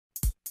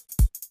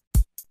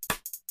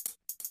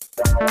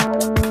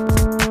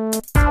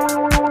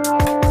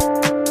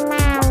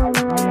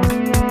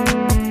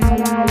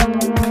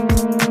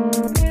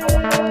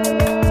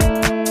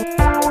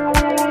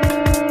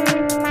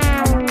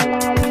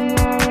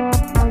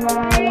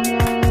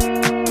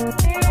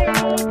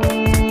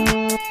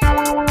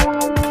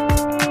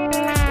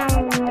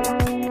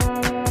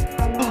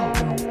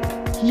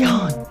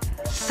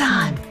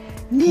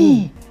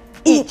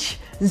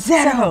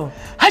Zero.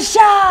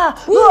 Hasha!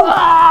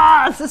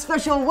 It's a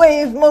special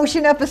wave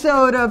motion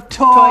episode of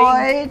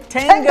Toy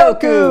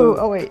Tengoku.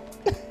 Oh, wait.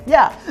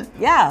 Yeah.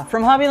 Yeah,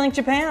 from Hobby Link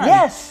Japan.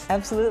 Yes.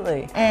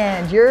 Absolutely.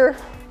 And you're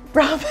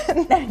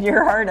Robin. And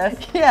you're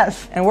Ardith.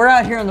 Yes. And we're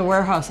out here in the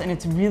warehouse, and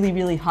it's really,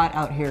 really hot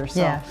out here.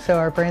 So. Yeah, so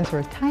our brains were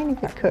a tiny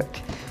bit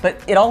cooked.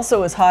 But it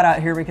also is hot out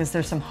here because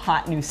there's some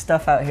hot new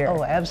stuff out here.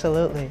 Oh,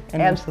 absolutely.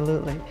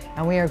 Absolutely.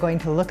 And we are going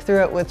to look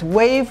through it with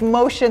wave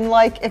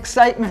motion-like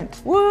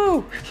excitement.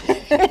 Woo!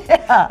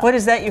 Yeah. What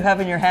is that you have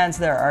in your hands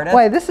there, Ardith?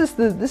 Why, this is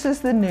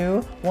the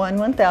new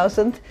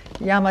 1/1000th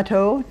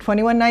Yamato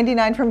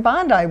 2199 from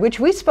Bandai,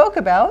 which we spoke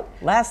about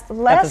last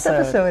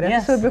episode.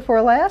 Yes. Episode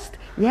before last.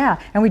 Yeah,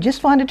 and we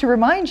just wanted to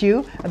remind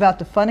you about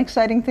the fun,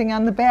 exciting thing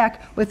on the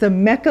back with a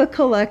Mecha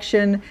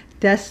Collection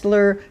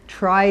Dessler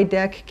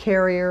Tri-Deck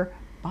Carrier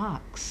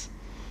box.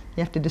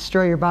 You have to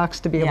destroy your box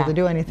to be able to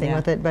do anything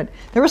with it, but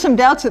there were some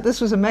doubts that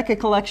this was a Mecha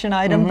Collection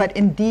item, but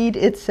indeed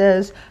it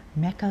says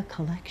Mecha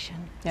Collection.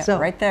 Yeah, so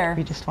right there.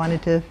 We just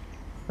wanted to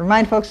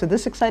remind folks of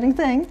this exciting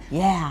thing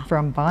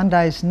from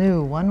Bandai's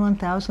new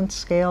 1/1000th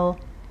scale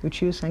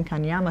Uchu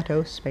Senkan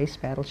Yamato Space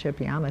Battleship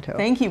Yamato.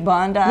 Thank you,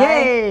 Bandai.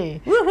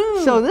 Yay!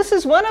 Woohoo! So this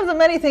is one of the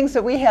many things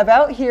that we have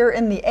out here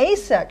in the A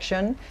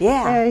section.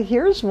 Yeah.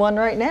 Here's one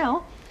right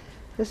now.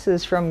 This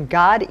is from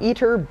God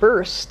Eater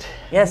Burst.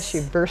 Yes. She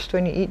burst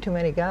when you eat too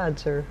many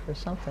gods or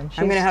something.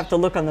 I'm going to have to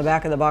look on the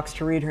back of the box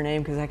to read her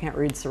name because I can't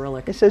read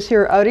Cyrillic. It says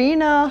here,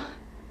 Alisa.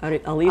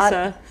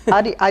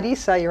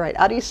 Alisa, you're right.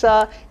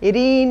 Alisa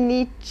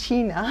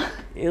Irinichina.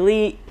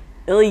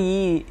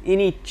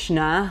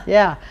 Iliinichna.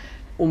 Yeah.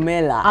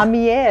 Omela.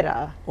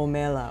 Amiera.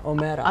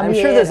 Omera. I'm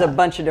sure there's a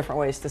bunch of different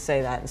ways to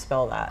say that and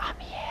spell that.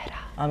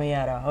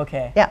 Amiera,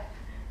 okay. Yeah.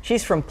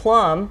 She's from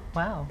Plum.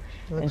 Wow.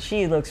 And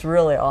she looks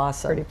really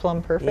awesome. Pretty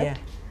plum perfect. Yeah,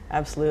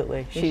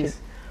 absolutely. She's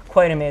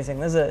quite amazing.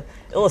 There's an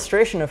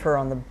illustration of her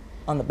on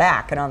the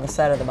back and on the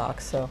side of the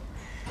box. So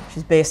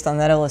she's based on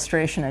that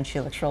illustration and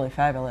she looks really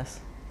fabulous.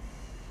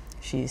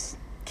 She's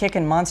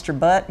kicking monster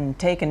butt and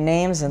taking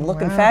names and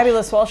looking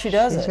fabulous while she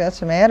does it. She's got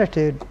some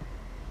attitude.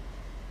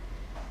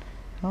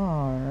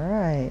 All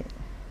right.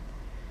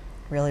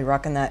 Really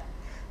rocking that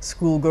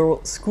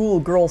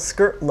schoolgirl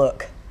skirt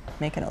look,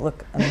 making it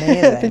look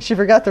amazing. I think she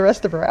forgot the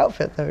rest of her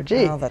outfit though,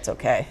 gee. Oh, that's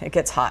okay. It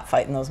gets hot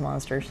fighting those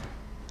monsters.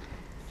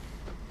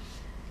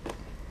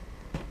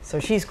 So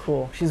she's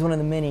cool. She's one of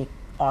the many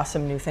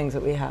awesome new things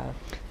that we have.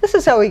 This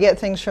is how we get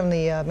things from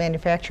the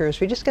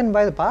manufacturers. We just go and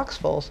buy the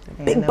boxfuls.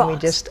 And then we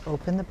just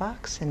open the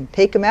box and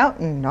take them out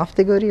and off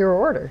they go to your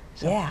order.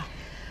 So. Yeah.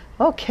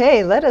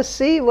 Okay, let us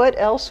see what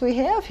else we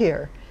have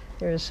here.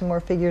 There's some more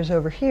figures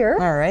over here.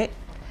 All right.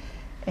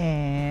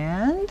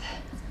 And,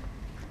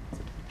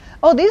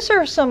 oh, these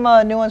are some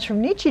new ones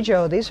from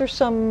Nichijou. These are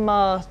some,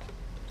 I'll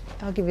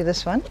give you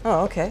this one.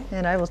 Oh, okay.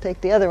 And I will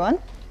take the other one.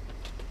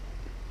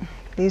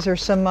 These are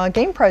some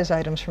game prize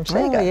items from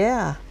Sega. Oh,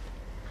 yeah.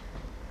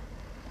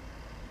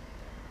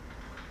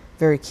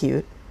 Very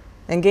cute.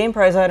 And game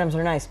prize items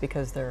are nice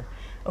because they're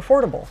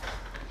affordable.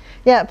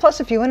 Yeah, plus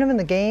if you win them in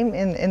the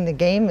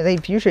game,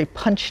 they've usually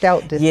punched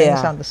out the things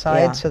on the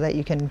side so that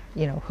you can,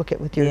 hook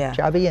it with your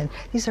jobby. And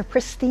these are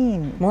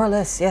pristine. More or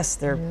less, yes.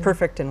 They're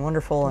perfect and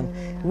wonderful.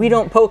 And we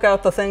don't poke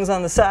out the things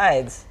on the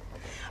sides.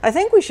 I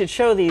think we should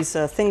show these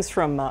things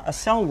from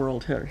Accel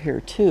World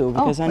here too,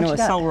 because I know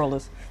Accel World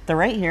is, they're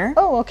right here.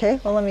 Oh,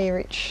 okay. Well, let me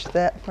reach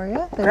that for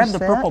you. Grab the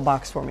purple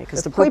box for me,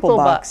 because the purple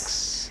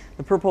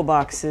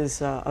box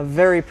is a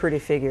very pretty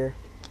figure.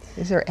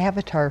 These are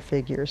avatar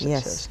figures.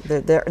 Yes,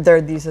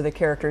 these are the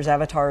characters'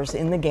 avatars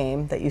in the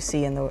game that you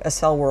see in the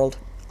Accel World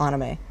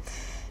anime.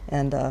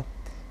 And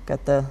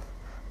got the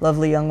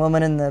lovely young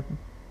woman in the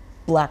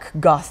black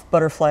goth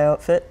butterfly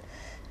outfit,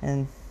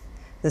 and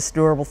this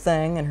adorable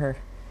thing in her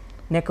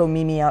Neko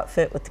Mimi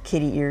outfit with the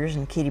kitty ears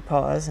and kitty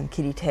paws and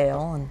kitty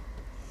tail.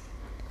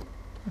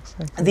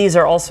 And these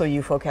are also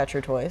UFO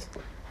catcher toys.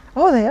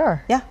 Oh, they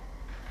are? Yeah.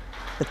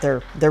 But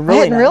they're really nice.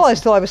 I hadn't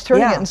realized till I was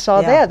turning it and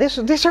saw that.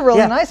 These are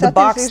really nice. I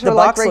thought these were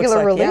like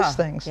regular release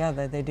things. Yeah,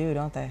 they do,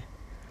 don't they?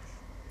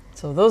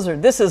 So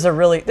this is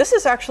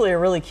actually a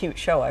really cute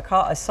show.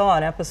 I saw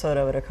an episode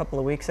of it a couple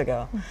of weeks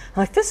ago. I'm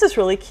like, this is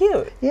really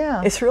cute.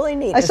 Yeah. It's really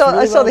neat. I saw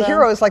the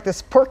hero is like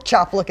this pork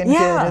chop looking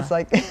kid.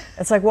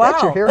 It's like wow.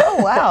 That's your hero?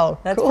 Wow.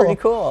 That's pretty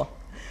cool.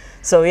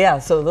 So yeah,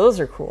 so those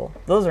are cool.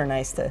 Those are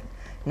nice to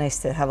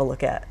have a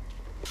look at.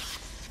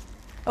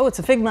 Oh, it's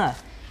a Figma.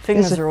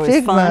 Figmas are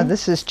always fun.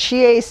 This is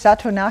Chie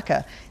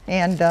Satonaka,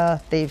 and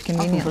they've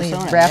conveniently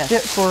wrapped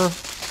it for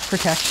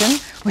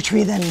protection, which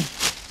we then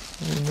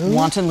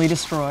wantonly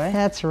destroy.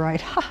 That's right.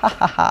 Ha ha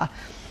ha ha.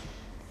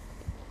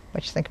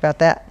 What you think about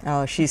that?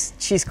 Oh,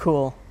 she's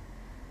cool.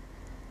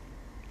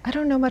 I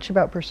don't know much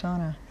about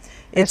Persona.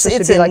 It's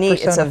a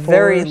neat, it's a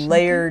very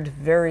layered,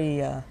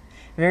 very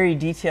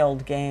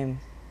detailed game.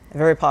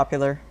 Very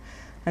popular.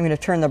 I'm going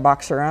to turn the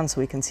box around so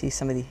we can see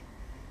some of the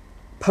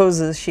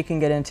poses she can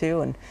get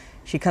into, and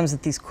she comes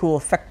with these cool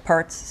effect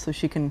parts so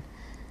she can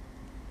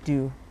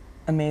do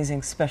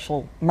amazing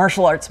special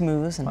martial arts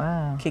moves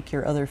and kick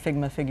your other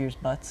Figma figures'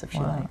 butts if she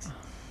likes.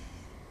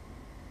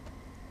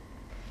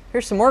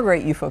 Here's some more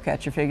great UFO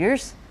catcher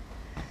figures.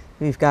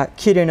 We've got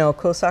Kirino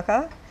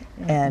Kousaka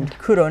and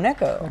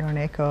Kuroneko.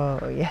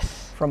 Kuroneko,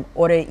 yes. From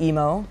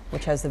Oreimo,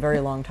 which has the very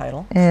long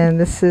title. And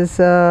this is,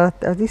 are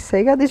these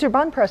Sega? These are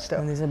Banpresto.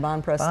 And these are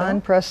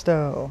Banpresto.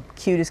 Banpresto.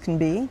 Cute as can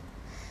be.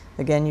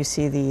 Again, you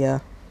see the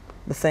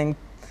thing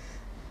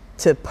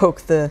to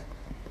poke the,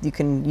 you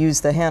can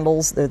use the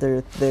handles,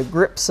 the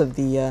grips of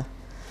the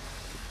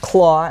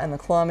claw and the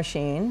claw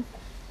machine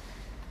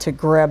to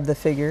grab the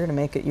figure to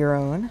make it your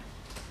own.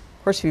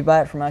 Of course, if you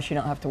buy it from us, you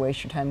don't have to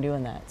waste your time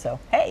doing that. So,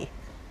 hey,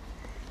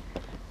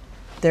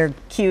 they're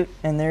cute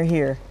and they're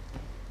here.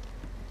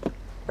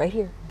 Right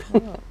here.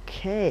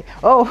 Okay.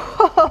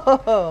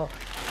 Oh.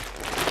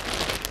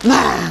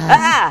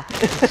 Ah!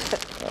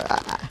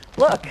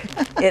 Look,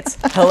 it's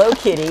Hello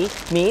Kitty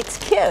meets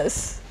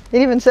Kiss.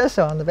 It even says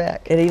so on the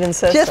back. It even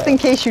says Just so. in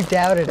case you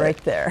doubted right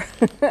it.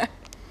 Right there.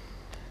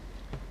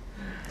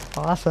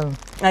 Awesome.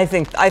 I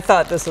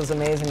thought this was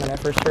amazing when I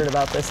first heard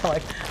about this. I'm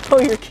like,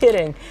 oh, you're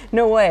kidding.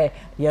 No way.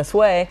 Yes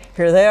way.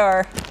 Here they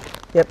are.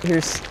 Yep,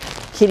 here's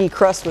Kitty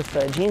Crust with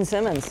Gene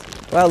Simmons.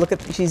 Wow, look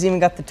at, she's even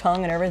got the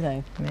tongue and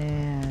everything.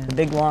 Man. The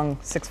big, long,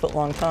 6-foot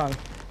long tongue.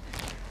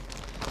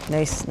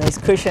 Nice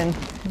cushion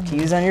to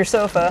use on your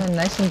sofa. And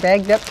nice and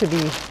bagged up to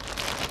be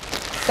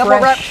double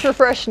wrapped for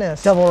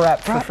freshness. Double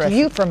wrapped for freshness. Brought to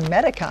you from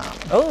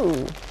Medicom. Oh,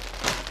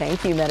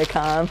 thank you,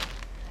 Medicom.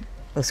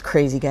 Those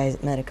crazy guys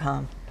at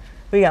Medicom.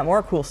 We got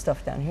more cool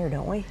stuff down here,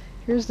 don't we?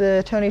 Here's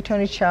the Tony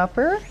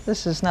Chopper.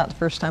 This is not the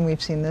first time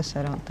we've seen this,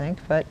 I don't think,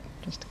 but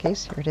just in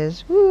case, here it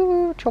is.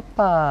 Woo,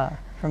 Choppa.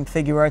 From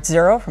Figuarts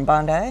Zero from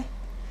Bandai.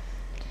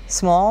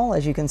 Small,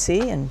 as you can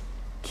see, and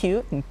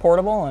cute and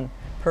portable and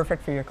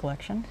perfect for your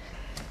collection.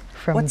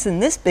 What's in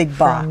this big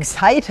box?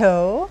 From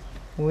Taito,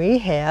 we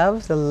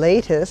have the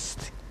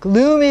latest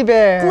Gloomy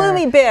Bear.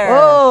 Gloomy Bear.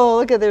 Oh,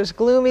 look at, there's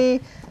Gloomy.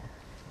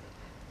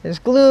 There's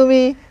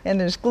Gloomy,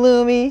 and there's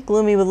Gloomy.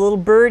 Gloomy with a little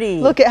birdie.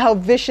 Look at how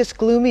vicious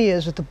Gloomy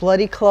is with the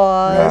bloody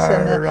claws.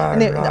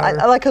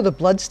 I like how the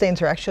blood stains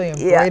are actually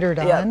embroidered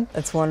on. Yeah,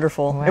 that's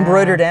wonderful. Wow.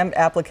 Embroidered and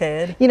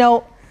appliqued. You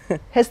know,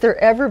 has there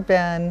ever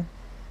been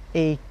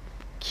a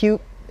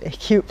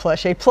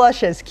plush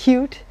as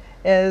cute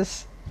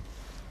as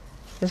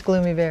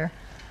Gloomy Bear?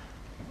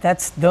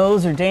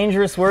 Those are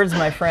dangerous words,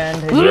 my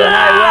friend, as you and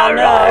I well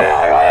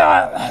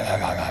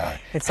know.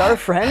 It's our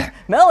friend,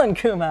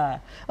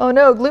 Melonguma. Oh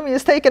no, Gloomy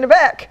is taken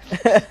aback.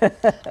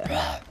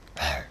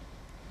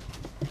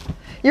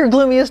 Your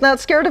Gloomy is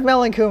not scared of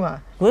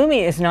Melonguma.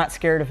 Gloomy is not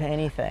scared of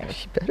anything.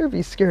 She better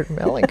be scared of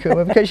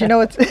Melonguma because you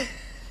know it's...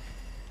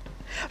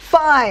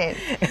 Fine.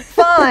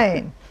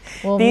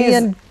 Well, me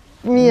and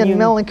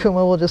Melonguma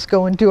will just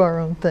go and do our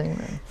own thing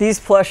then. These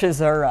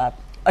plushes are,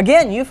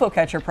 again, UFO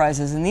catcher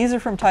prizes, and these are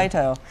from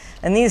Taito.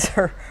 And these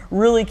are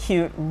really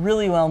cute,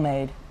 really well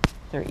made.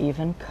 They're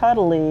even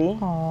cuddly.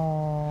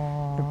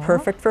 Aww. They're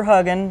perfect for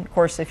hugging. Of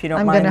course, if you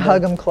don't mind. I'm going to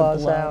hug them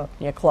claws out.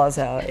 Yeah, claws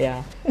out,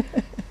 yeah.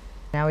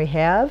 Now we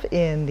have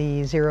in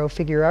the Zero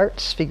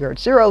Figuarts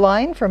Zero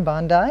line from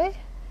Bandai,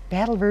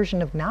 battle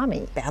version of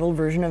Nami. Battle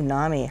version of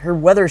Nami. Her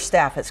weather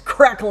staff is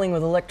crackling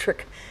with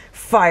electric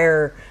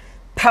fire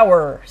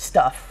power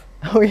stuff.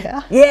 Oh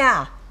yeah?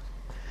 Yeah.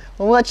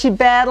 Well, what's she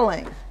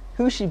battling?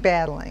 Who's she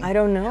battling? I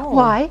don't know.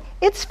 Why,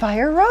 it's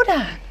Fire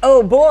Radon.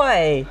 Oh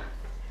boy.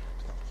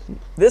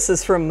 This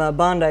is from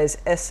Bandai's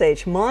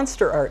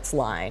S.H.MonsterArts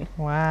line.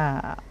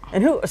 Wow.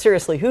 And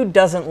seriously, who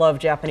doesn't love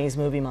Japanese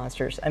movie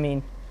monsters? I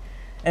mean,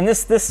 and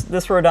this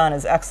Radon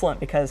is excellent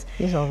because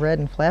he's all red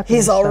and flappy.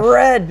 He's all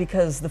red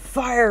because the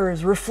fire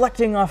is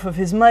reflecting off of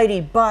his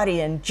mighty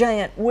body and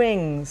giant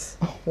wings.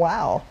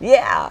 Wow.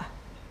 Yeah.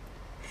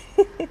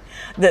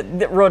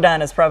 The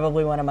Radon is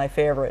probably one of my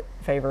favorite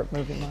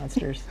movie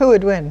monsters. Who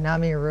would win,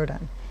 Nami or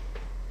Radon?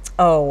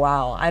 Oh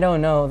wow, I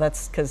don't know.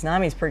 That's because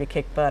Nami's pretty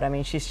kick butt. I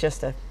mean, she's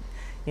just a,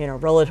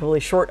 relatively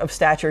short of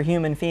stature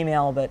human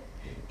female, but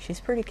she's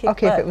pretty kick butt.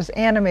 Okay, if it was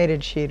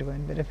animated, she'd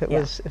win. But if it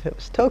was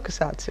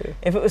tokusatsu.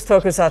 If it was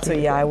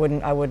tokusatsu, yeah, I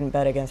wouldn't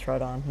bet against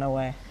Radon. No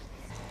way.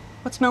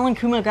 What's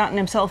Melonguma gotten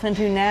himself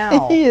into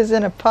now? He is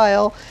in a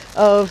pile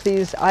of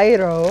these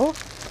Airo.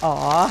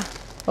 Aw.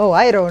 Oh,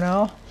 I don't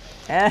know.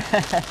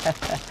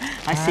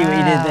 I see what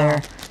you did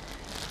there.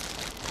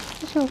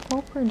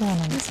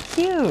 It's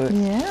cute.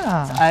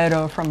 Yeah. It's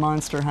Airo from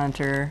Monster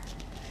Hunter.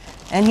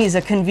 And he's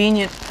a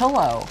convenient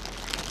pillow.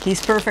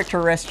 He's perfect to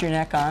rest your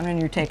neck on when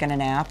you're taking a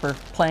nap or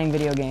playing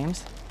video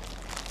games.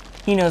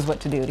 He knows what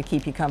to do to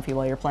keep you comfy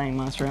while you're playing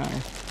Monster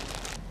Hunter.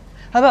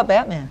 How about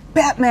Batman?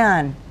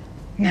 Batman!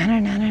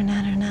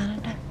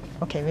 No.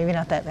 Okay, maybe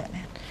not that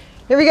Batman.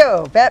 Here we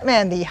go.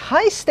 Batman, the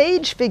high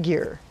stage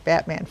figure.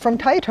 Batman from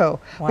Taito,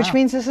 which Wow.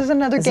 means this is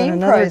another Is it game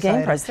another prize. game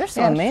item. prize? There's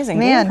some Yeah. amazing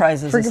Man, game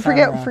prizes this time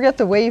around. forget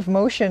the wave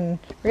motion.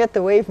 Forget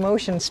the wave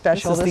motion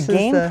special. This is the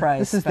game prize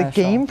This is the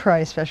special. game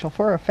prize special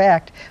for a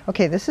fact.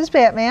 Okay, this is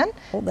Batman.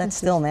 Hold that This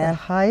still, is man. The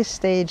high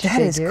stage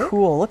That is figure.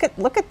 cool. Look at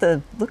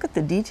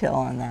the detail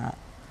on that.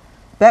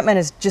 Batman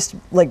is just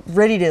like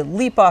ready to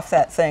leap off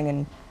that thing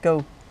and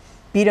go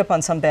beat up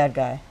on some bad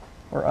guy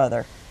or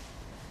other.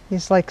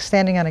 He's like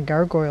standing on a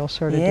gargoyle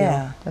sort of Yeah.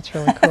 deal. That's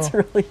really cool. That's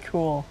really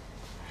cool.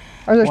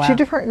 Are there Wow. two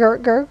different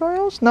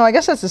gargoyles? No, I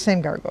guess that's the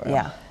same gargoyle.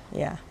 Yeah,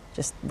 yeah.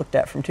 Just looked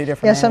at from two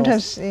different Yeah,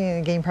 angles.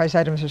 sometimes game prize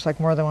items there's like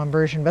more than one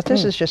version, but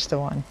this is just the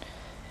one.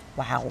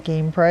 Wow.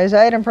 Game prize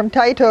item from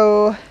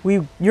Taito.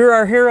 You're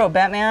our hero,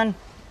 Batman.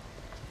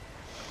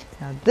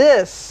 Now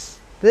this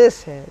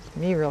has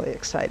me really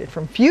excited.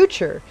 From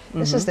Fewture,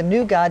 this is the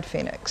new God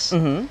Phoenix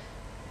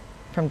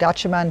from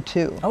Gatchaman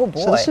 2. Oh,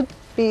 boy. So this would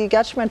be,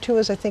 Gatchaman 2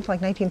 was I think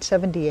like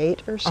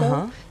 1978 or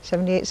so,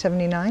 78,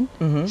 79,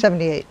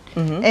 78.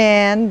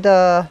 And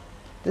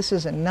this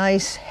is a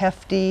nice,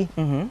 hefty,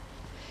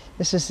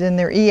 this is in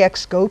their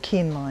EX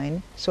Gokin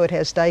line, so it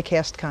has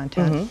die-cast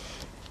content.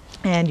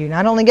 And you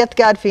not only get the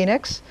God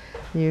Phoenix,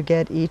 you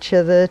get each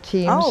of the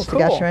teams, Oh, the cool.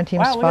 Gatchaman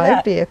team's Wow, look at 5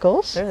 that.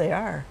 vehicles. There they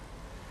are.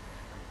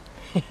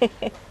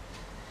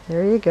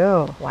 There you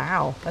go.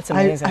 Wow, that's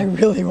amazing. I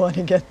really want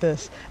to get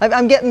this.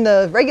 I'm getting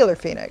the regular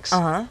Phoenix.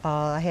 Uh-huh.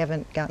 I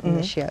haven't gotten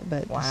this yet,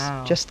 but Wow.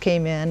 this just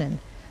came in and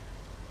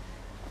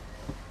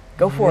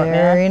Go for it, man.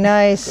 very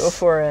nice. Go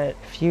for it.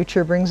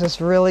 Fewture brings us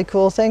really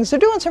cool things. They're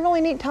doing some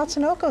really neat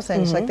Tatsunoko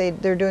things. Like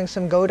they're doing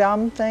some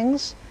Godam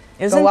things.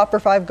 Go Opera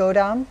 5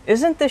 Godam.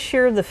 Isn't this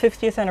year the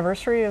 50th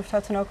anniversary of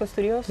Tatsunoko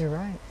Studios? You're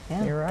right.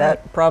 Yeah, You're right.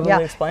 that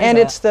probably explains and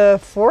that. it's the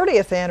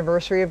 40th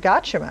anniversary of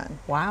Gatchaman.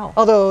 Wow.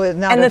 Although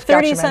now And the there's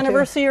 30th Gatchaman too.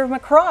 anniversary of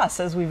Macross,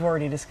 as we've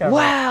already discovered.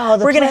 Wow,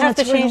 the We're going to have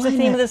to planets change the really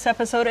theme in of it. this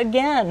episode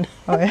again.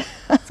 Oh, yeah.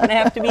 It's going to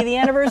have to be the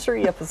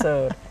anniversary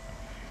episode.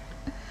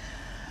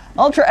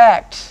 Ultra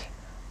Act.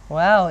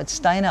 Wow, it's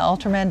Dyna,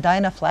 Ultraman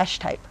Dyna Flash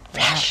type.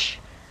 Flash.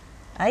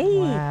 Aye.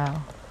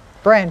 Wow.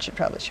 Brian should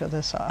probably show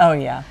this off. Oh,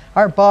 yeah.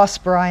 Our boss,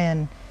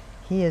 Brian,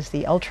 he is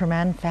the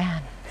Ultraman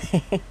fan.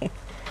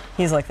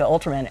 He's like the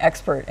Ultraman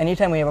expert.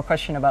 Anytime we have a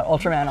question about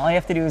Ultraman, all you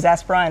have to do is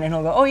ask Brian, and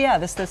he'll go, oh, yeah,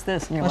 this. And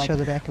you're I'll like, show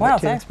the back of wow, it,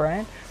 too. thanks,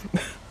 Brian.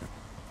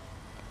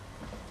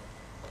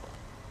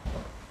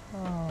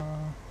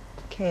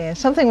 Okay,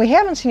 something we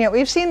haven't seen yet.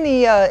 We've seen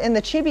the in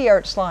the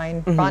Chibi-Arts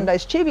line,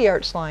 Bandai's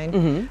Chibi-Arts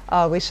line.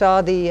 We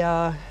saw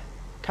the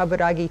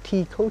Kaburagi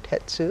T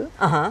Kotetsu,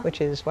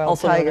 which is Wild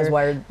Also Tiger.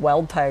 known as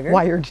Wild Tiger.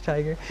 Wired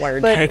Tiger.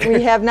 Wired but Tiger.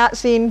 we have not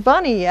seen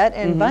Bunny yet,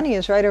 and Bunny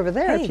is right over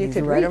there. Hey, if you he's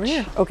could right reach. over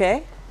here.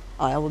 Okay,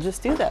 I will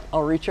just do that.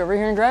 I'll reach over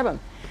here and grab him.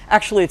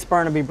 Actually, it's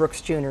Barnaby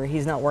Brooks Jr.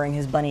 He's not wearing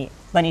his bunny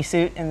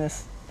suit in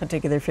this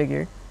particular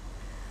figure.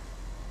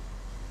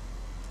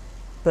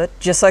 But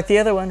just like the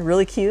other one,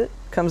 really cute.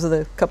 Comes with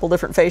a couple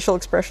different facial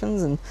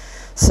expressions and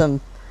some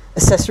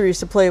accessories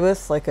to play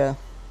with, like a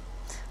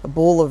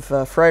bowl of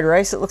fried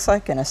rice, it looks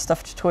like, and a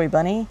stuffed toy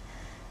bunny.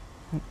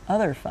 And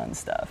other fun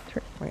stuff.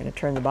 We're going to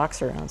turn the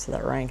box around so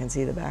that Ryan can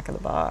see the back of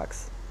the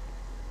box.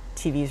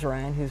 TV's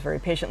Ryan, who's very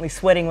patiently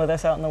sweating with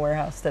us out in the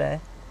warehouse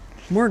today.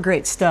 More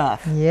great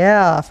stuff.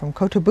 Yeah, from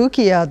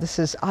Kotobukiya, this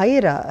is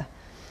Aira.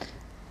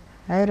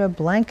 Aira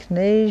Blanc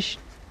Neige,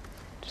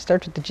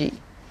 starts with the G.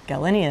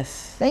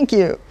 Galenius. Thank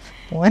you.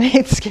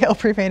 1/8 scale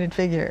pre-painted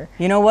figure.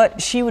 You know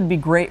what? She would be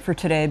great for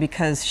today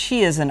because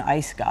she is an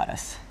ice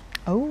goddess.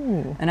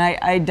 Oh. And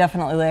I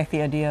definitely like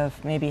the idea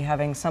of maybe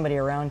having somebody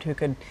around who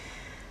could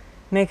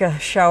make a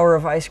shower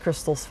of ice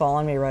crystals fall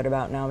on me right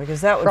about now,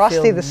 because that would Frosty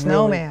feel the really...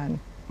 Snowman.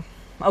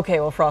 Okay,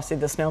 well, Frosty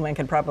the Snowman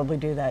could probably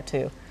do that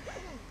too.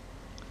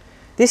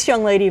 This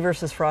young lady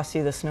versus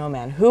Frosty the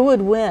Snowman. Who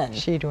would win?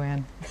 She'd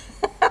win.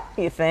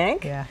 You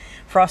think? Yeah.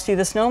 Frosty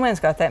the Snowman's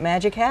got that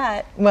magic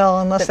hat. Well,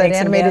 unless that that makes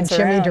him animated dance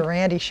Jimmy around.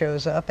 Durante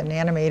shows up and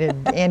animated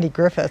Andy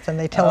Griffith, and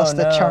they tell Oh, us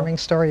the no. charming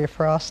story of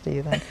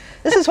Frosty. Then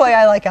this is why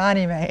I like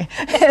anime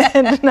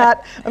and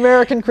not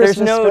American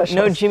Christmas There's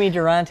no specials. Jimmy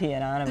Durante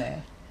in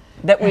anime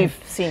that we've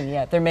seen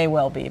yet. There may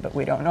well be, but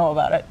we don't know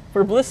about it.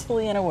 We're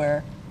blissfully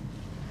unaware.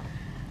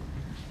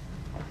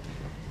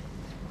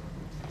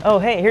 Oh,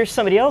 hey, here's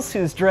somebody else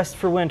who's dressed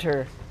for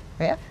winter.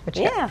 Yeah. What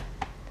you got? Yeah.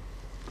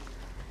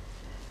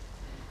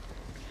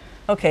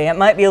 Okay, it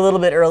might be a little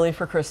bit early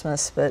for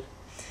Christmas, but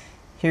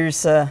here's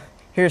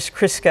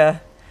Kriska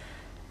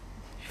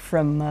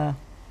from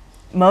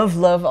Muv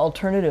Love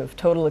Alternative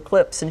Total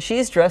Eclipse, and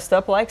she's dressed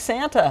up like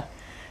Santa.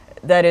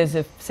 That is,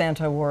 if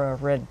Santa wore a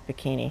red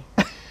bikini.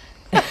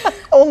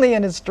 Only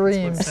in his What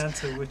dreams.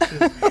 Santa wishes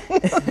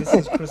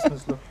Mrs.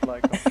 Christmas looked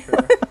like, I'm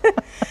sure.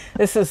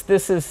 This is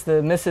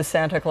the Mrs.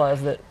 Santa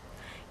Claus that,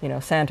 you know,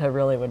 Santa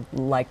really would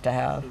like to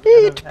have.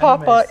 Eat, Anime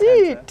Papa,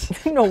 Santa.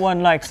 eat. No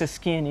one likes a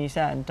skinny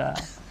Santa.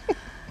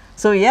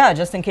 So yeah,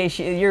 just in case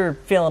you're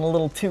feeling a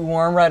little too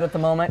warm right at the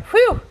moment.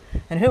 Whew!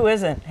 And who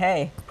isn't?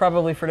 Hey,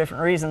 probably for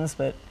different reasons,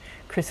 but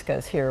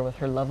Kriska's here with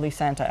her lovely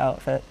Santa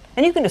outfit.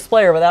 And you can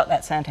display her without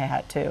that Santa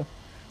hat too.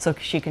 So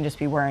she can just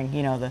be wearing,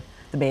 you know,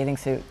 the bathing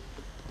suit.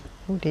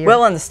 Oh dear.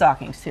 Well, and the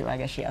stockings too. I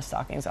guess she has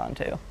stockings on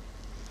too.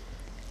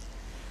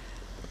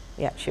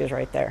 Yeah, she was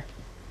right there.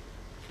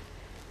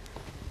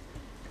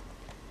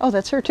 Oh,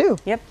 that's her too.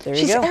 Yep, there you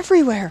She's go.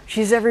 everywhere.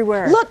 She's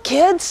everywhere. Look,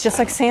 kids. Just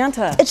like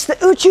Santa. It's the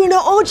Uchu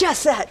no Oja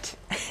set.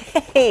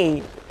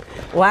 Hey,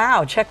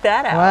 wow, check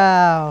that out.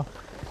 Wow.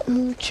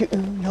 Uchu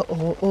no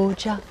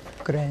Oja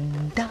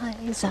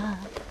Grandizer.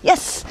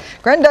 Yes,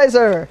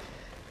 Grandizer.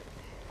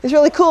 It's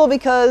really cool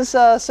because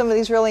some of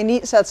these really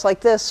neat sets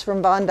like this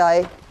from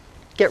Bandai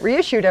get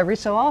reissued every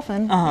so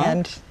often.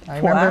 And I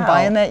remember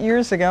buying that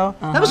years ago.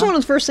 That was one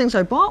of the first things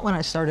I bought when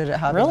I started at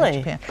Hobby Link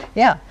Japan.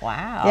 Yeah.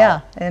 Wow.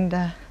 Yeah,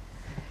 and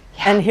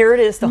and here it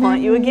is to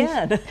haunt you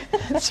again.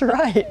 that's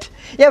right.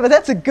 Yeah, but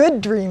that's a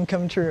good dream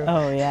come true.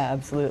 Oh yeah,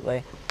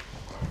 absolutely.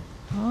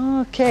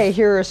 Okay,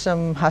 here are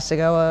some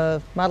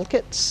Hasegawa model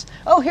kits.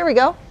 Oh, here we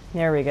go.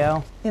 There we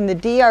go. In the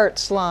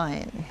D-Arts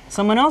line.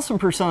 Someone else from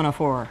Persona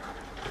 4.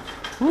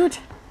 Woot.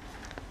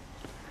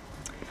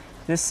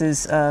 This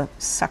is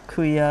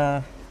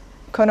Sakuya.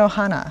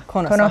 Konohana.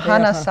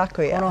 Sakuya.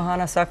 Sakuya.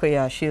 Konohana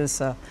Sakuya. She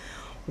is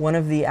one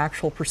of the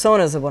actual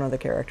personas of one of the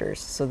characters.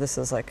 So this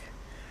is like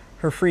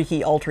her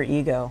freaky alter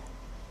ego.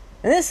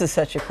 And this is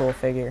such a cool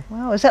figure.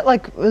 Wow, is that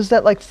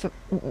like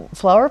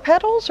flower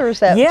petals or is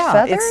that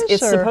feathers?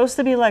 It's supposed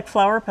to be like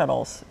flower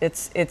petals.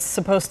 It's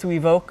supposed to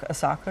evoke a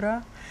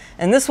sakura.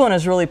 And this one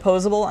is really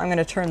posable. I'm going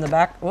to turn the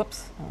back.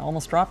 Whoops, I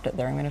almost dropped it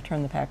there. I'm going to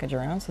turn the package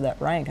around so that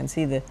Ryan can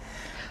see the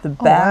back.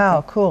 Oh,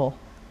 wow, cool.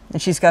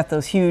 And she's got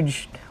those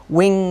huge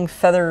wing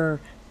feather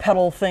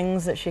petal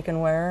things that she can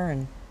wear.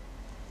 And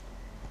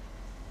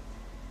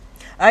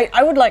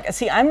I would like,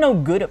 see, I'm no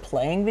good at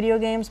playing video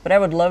games, but I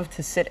would love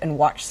to sit and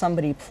watch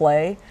somebody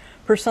play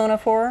Persona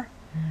 4.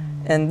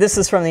 And this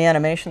is from the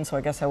animation, so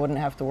I guess I wouldn't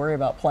have to worry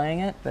about playing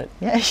it. But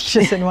yeah, you just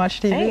sit and watch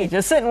TV. Hey,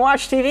 just sit and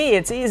watch TV.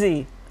 It's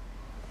easy.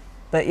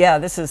 But yeah,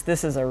 this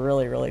is a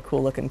really, really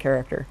cool looking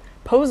character.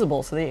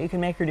 Posable so that you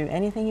can make her do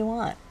anything you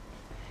want.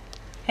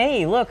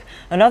 Hey, look,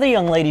 another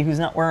young lady who's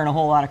not wearing a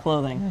whole lot of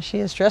clothing. Yeah, she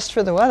is dressed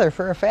for the weather,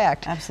 for a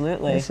fact.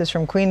 Absolutely. This is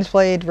from Queen's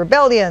Blade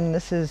Rebellion.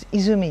 This is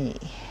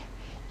Izumi.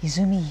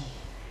 Izumi.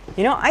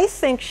 You know, I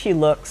think she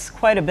looks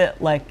quite a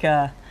bit like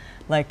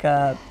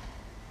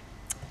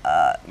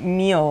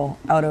Mio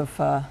out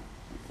of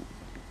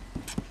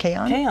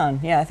K-On? K-On.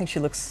 Yeah, I think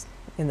she looks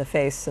in the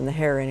face and the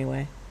hair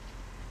anyway.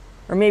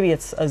 Or maybe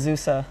it's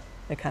Azusa.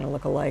 They kind of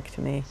look alike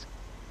to me.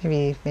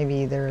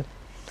 Maybe they're,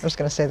 I was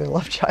going to say their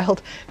love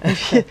child.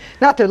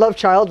 Not their love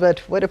child, but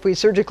what if we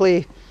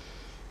surgically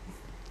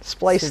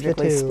spliced the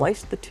two?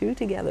 Spliced the two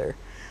together.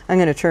 I'm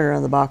going to turn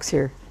around the box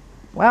here.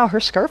 Wow, her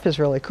scarf is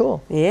really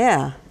cool.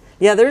 Yeah.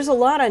 Yeah, there's a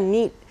lot of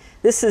neat,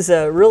 this is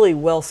a really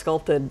well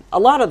sculpted, a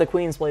lot of the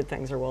Queen's Blade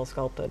things are well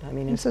sculpted. I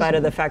mean, in spite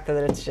of the fact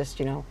that it's just,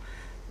 you know,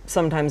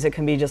 sometimes it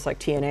can be just like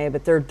TNA,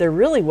 but they're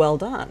really well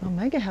done. Oh,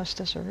 Mega House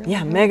does a really, yeah,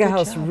 really Mega good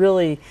House job.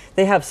 really,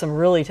 they have some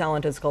really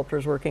talented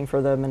sculptors working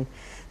for them, and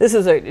this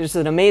is just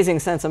an amazing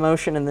sense of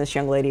motion in this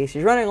young lady.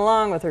 She's running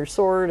along with her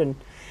sword, and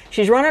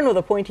she's running with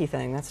a pointy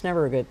thing. That's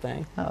never a good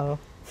thing. Uh-oh.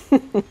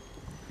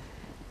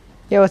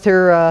 Yeah, with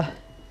her,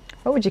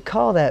 what would you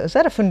call that? Is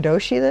that a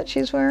fundoshi that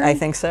she's wearing? I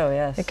think so,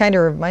 yes. It kind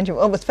of reminds you,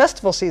 with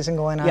festival season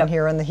going on Yep.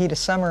 here in the heat of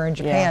summer in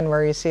Japan,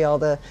 where you see all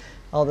the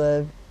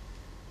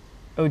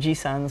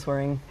OG-san's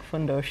wearing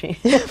fundoshi.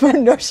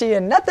 fundoshi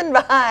and nothing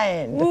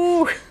behind.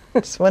 Woo!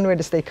 It's one way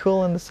to stay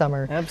cool in the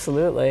summer.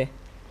 Absolutely.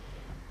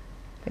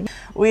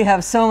 We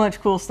have so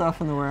much cool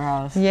stuff in the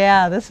warehouse.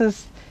 Yeah,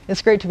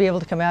 it's great to be able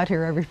to come out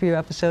here every few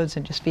episodes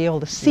and just be able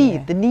to see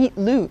the neat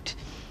loot.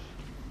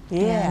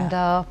 Yeah.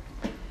 And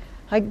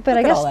Look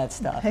at all that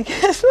stuff. I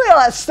guess look at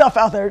all that stuff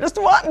out there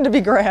just wanting to be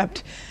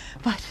grabbed.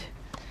 But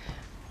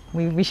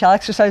we shall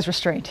exercise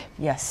restraint.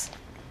 Yes.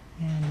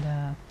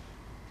 And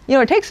you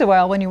know, it takes a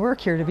while when you work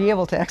here to be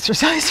able to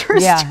exercise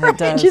restraint. Yeah, it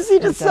does. You see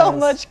just It so does.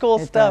 much cool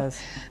It stuff.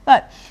 does.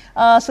 But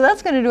so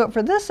that's going to do it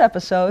for this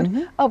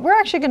episode. We're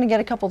actually going to get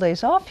a couple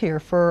days off here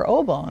for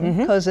Obon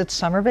because it's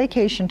summer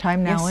vacation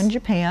time now in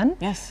Japan.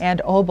 Yes.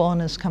 And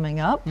Obon is coming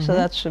up, so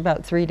that's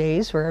about 3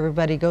 days where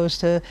everybody goes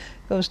to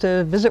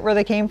visit where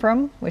they came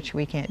from, which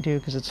we can't do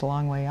because it's a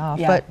long way off.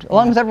 Yeah. But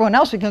along with everyone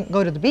else, we can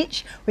go to the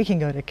beach. We can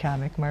go to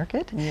comic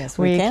market. Yes,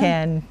 we can.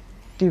 can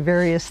do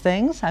various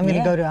things. I'm going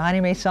to go to an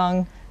anime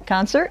song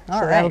concert, so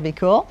All that'll right. be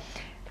cool.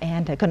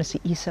 And I'm going to see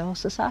Isao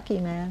Sasaki,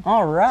 man.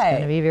 All right. It's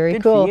going to be very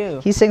Good cool. For you.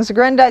 He sings a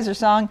Grandizer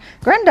song.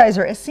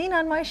 Grandizer is seen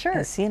on my shirt.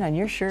 As seen on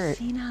your shirt.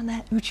 Seen on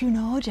that Uchu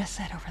no Oja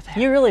set over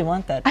there. You really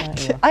want that,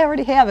 don't you? I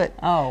already have it.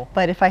 Oh.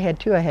 But if I had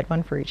two, I had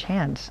one for each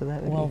hand, so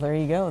that would Well, be there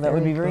you go. That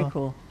would be very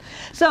cool.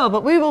 So,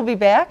 but we will be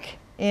back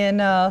in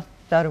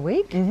about a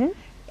week.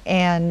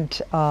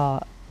 And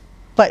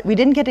but we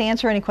didn't get to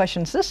answer any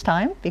questions this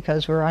time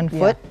because we're on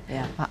foot,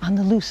 on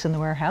the loose in the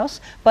warehouse.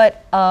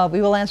 But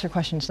we will answer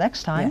questions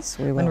next time Yes,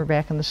 we when will. we're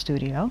back in the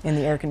studio In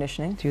the air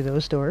conditioning. through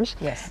those doors.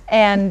 Yes.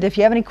 And if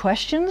you have any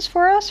questions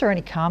for us or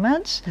any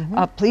comments,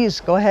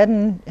 please go ahead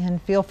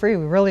and feel free.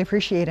 We really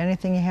appreciate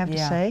anything you have to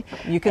say.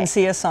 You can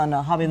see us on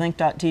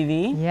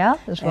hobbylink.tv. Yeah,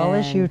 as well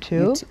as and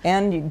YouTube.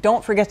 And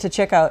don't forget to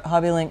check out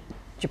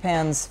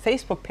Japan's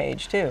Facebook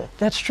page too.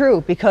 That's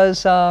true,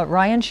 because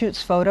Ryan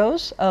shoots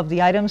photos of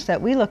the items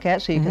that we look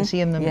at, so you can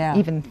see them in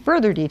even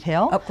further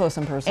detail. Up close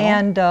and personal.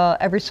 And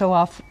every so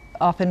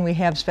often we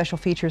have special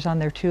features on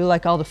there too,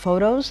 like all the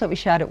photos that we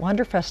shot at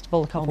Wonder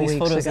Festival a couple weeks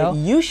ago. These photos that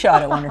you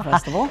shot at Wonder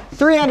Festival.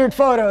 300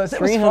 photos.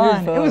 It was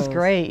fun. Photos. It was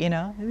great, you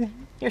know.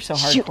 You're so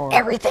hardcore. Shoot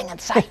everything in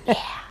sight. Yeah.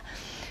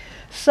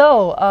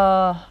 So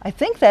I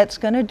think that's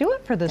going to do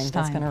it for this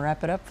time. That's going to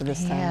wrap it up for this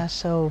time. Yeah.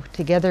 So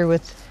together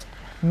with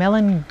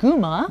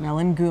Melonguma.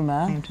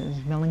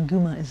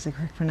 Melonguma is the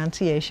correct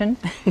pronunciation.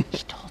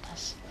 She told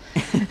us.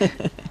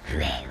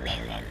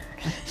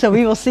 So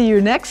we will see you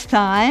next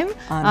time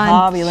on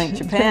Hobby Link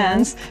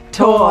Japan's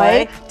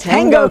Toy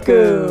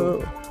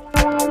Tengoku.